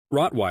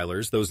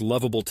Rottweilers, those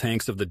lovable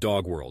tanks of the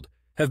dog world,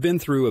 have been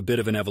through a bit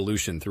of an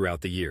evolution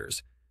throughout the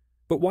years.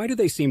 But why do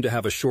they seem to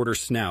have a shorter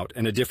snout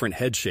and a different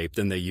head shape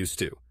than they used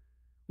to?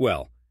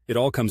 Well, it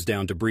all comes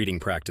down to breeding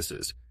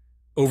practices.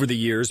 Over the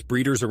years,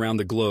 breeders around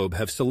the globe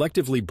have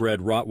selectively bred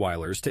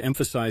Rottweilers to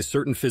emphasize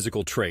certain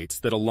physical traits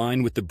that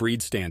align with the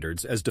breed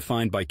standards as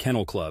defined by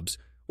kennel clubs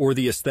or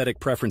the aesthetic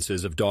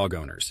preferences of dog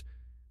owners.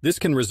 This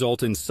can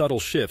result in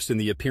subtle shifts in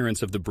the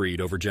appearance of the breed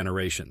over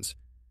generations.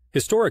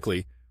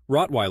 Historically,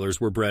 Rottweilers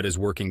were bred as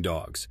working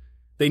dogs.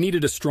 They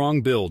needed a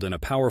strong build and a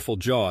powerful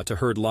jaw to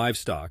herd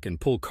livestock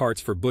and pull carts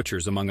for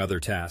butchers, among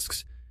other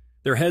tasks.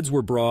 Their heads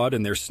were broad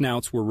and their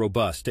snouts were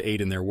robust to aid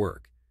in their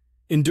work.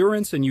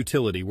 Endurance and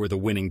utility were the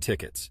winning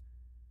tickets.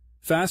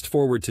 Fast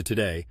forward to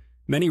today,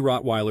 many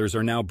Rottweilers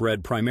are now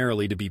bred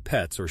primarily to be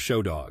pets or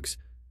show dogs.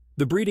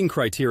 The breeding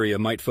criteria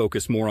might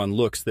focus more on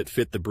looks that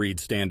fit the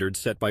breed standards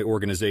set by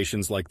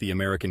organizations like the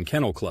American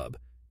Kennel Club,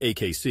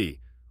 AKC,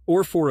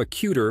 or for a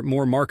cuter,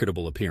 more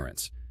marketable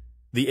appearance.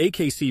 The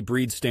AKC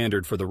breed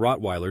standard for the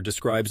Rottweiler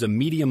describes a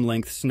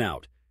medium-length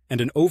snout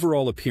and an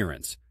overall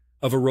appearance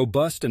of a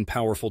robust and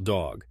powerful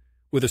dog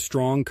with a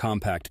strong,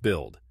 compact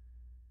build.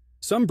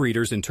 Some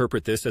breeders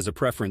interpret this as a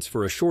preference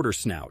for a shorter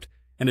snout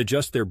and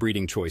adjust their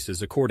breeding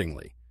choices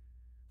accordingly.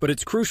 But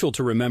it's crucial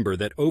to remember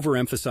that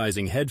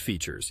overemphasizing head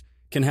features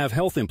can have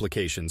health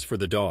implications for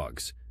the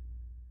dogs.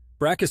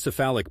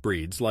 Brachycephalic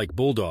breeds, like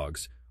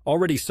bulldogs,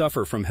 already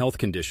suffer from health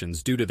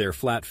conditions due to their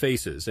flat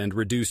faces and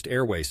reduced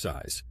airway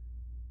size.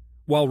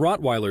 While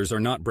Rottweilers are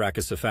not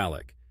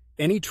brachycephalic,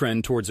 any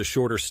trend towards a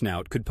shorter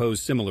snout could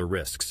pose similar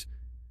risks.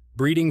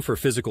 Breeding for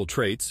physical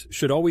traits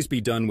should always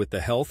be done with the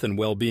health and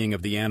well-being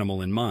of the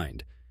animal in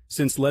mind,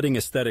 since letting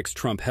aesthetics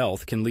trump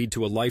health can lead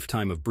to a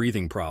lifetime of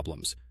breathing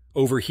problems,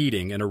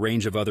 overheating, and a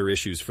range of other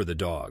issues for the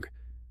dog.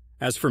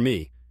 As for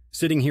me,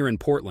 sitting here in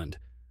Portland,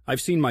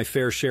 I've seen my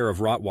fair share of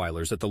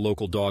Rottweilers at the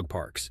local dog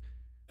parks.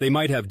 They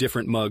might have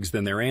different mugs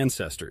than their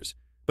ancestors,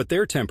 but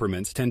their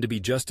temperaments tend to be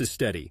just as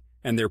steady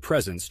and their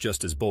presence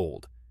just as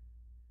bold.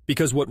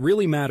 Because what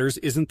really matters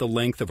isn't the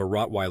length of a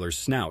Rottweiler's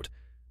snout,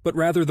 but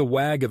rather the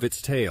wag of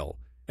its tail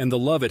and the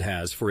love it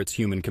has for its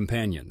human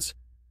companions.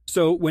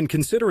 So, when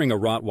considering a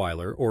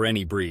Rottweiler or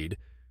any breed,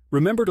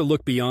 remember to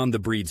look beyond the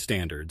breed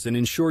standards and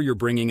ensure you're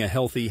bringing a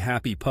healthy,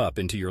 happy pup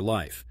into your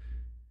life.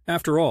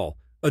 After all,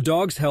 a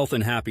dog's health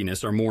and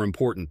happiness are more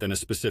important than a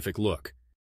specific look.